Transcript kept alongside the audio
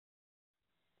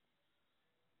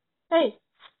Hey,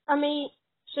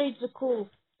 shades are cool.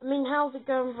 How's it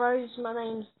going, Rose? My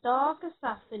name's Dark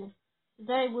Assassin.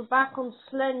 Today we're back on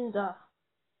Slender.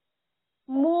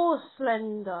 More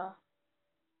Slender.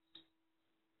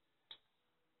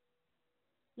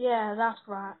 Yeah, that's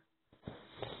right.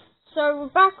 So we're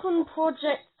back on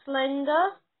Project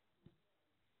Slender.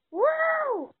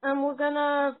 Woo! And we're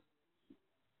gonna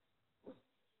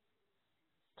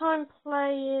time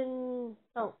playing.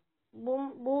 Oh,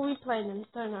 what are we playing in?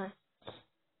 Don't know.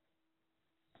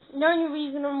 The only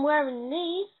reason I'm wearing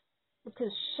these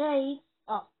because shades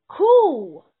are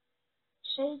cool.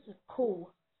 Shades are cool.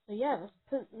 So yeah, let's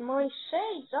put my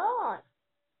shades on.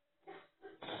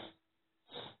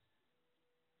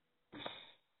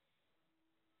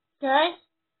 Okay.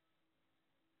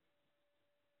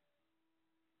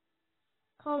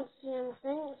 Can't see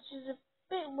anything, which is a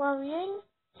bit worrying.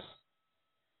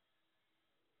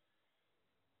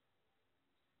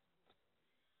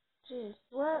 Jeez,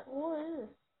 what is it?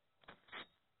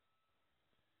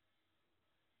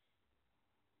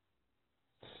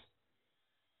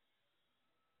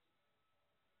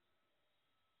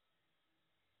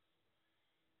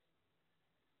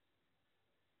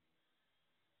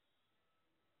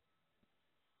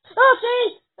 Oh,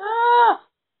 jeez! Ah!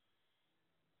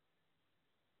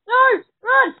 No!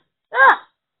 Run! Ah!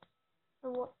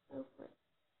 Oh, what? Oh, wait.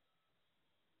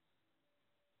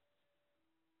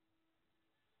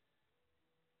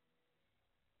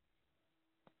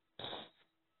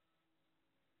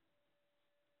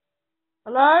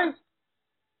 Hello?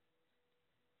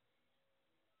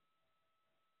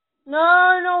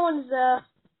 No, no one's there.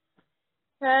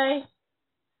 Okay.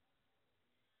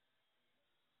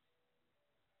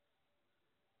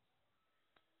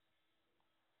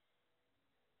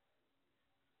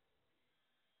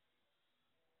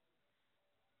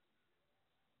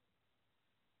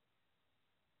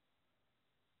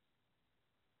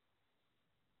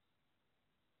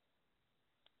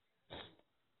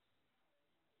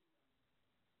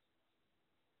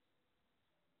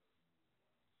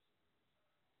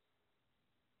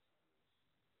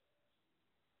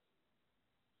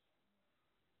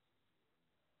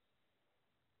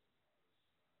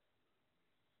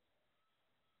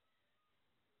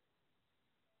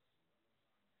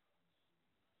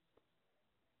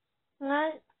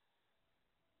 No.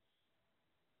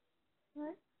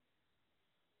 No.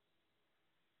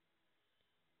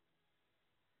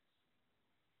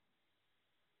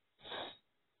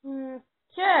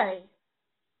 Okay.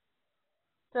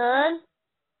 Turn.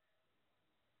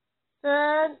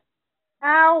 Turn.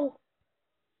 Ow!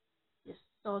 Yes,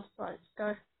 sod. Right, let's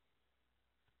go.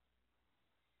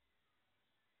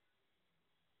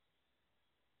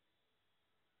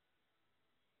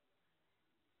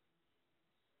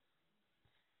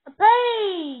 A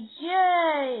page!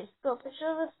 Yay! It's got a picture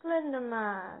of a Slender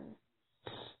Man.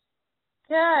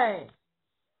 Okay.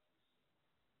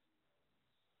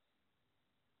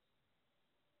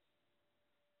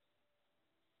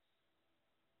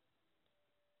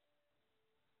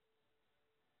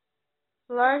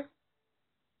 Hello?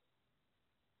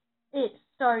 It's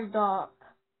so dark.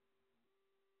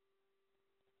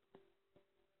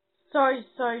 So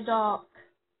dark.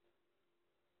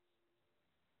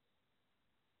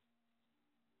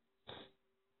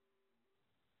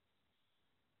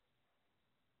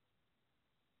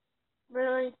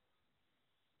 Really?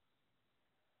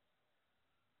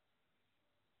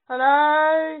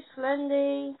 Hello,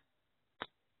 Slendy.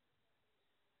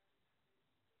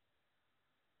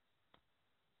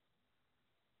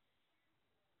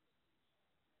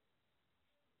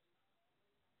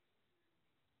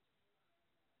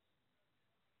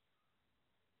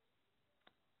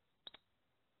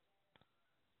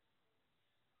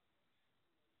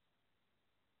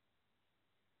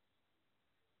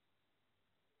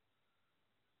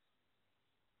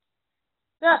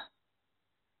 Yeah.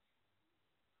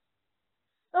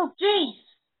 Oh,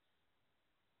 jeez.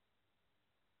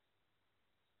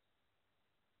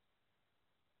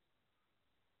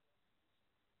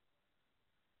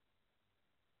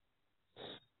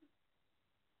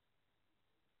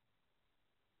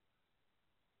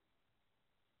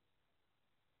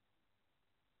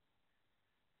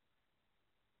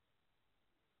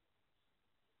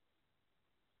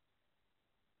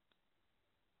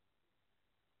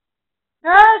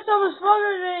 Ah, someone's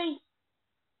following me.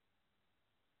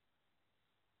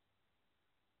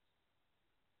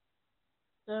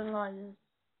 Don't like this.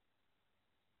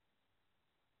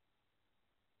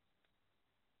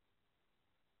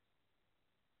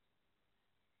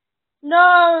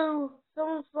 No,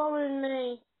 someone's following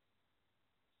me.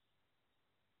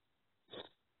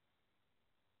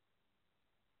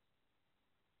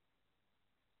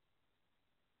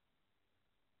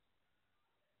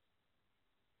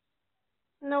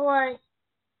 No way.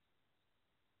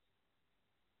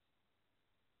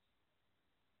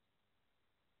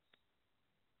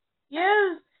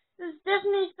 Yeah, there's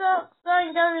definitely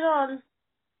something going on.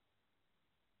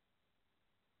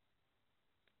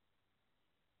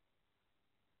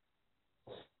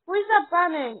 What is that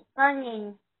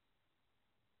banging?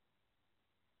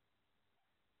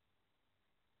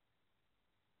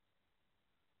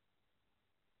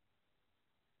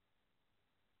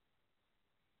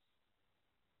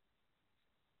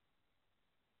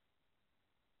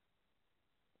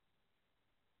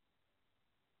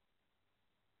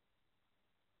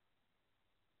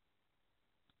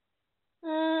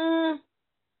 Hmm.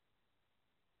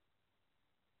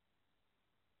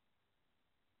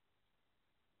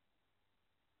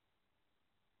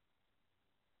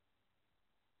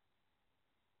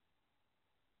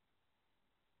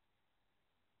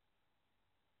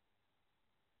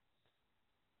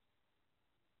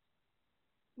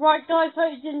 Right guys,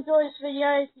 hope you enjoyed this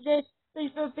video. If you did,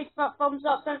 please give a big fat thumbs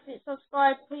up, don't forget to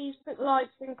subscribe, please put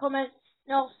likes and comments,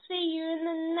 and I'll see you in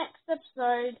the next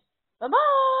episode. Bye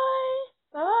bye!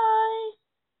 Bye bye!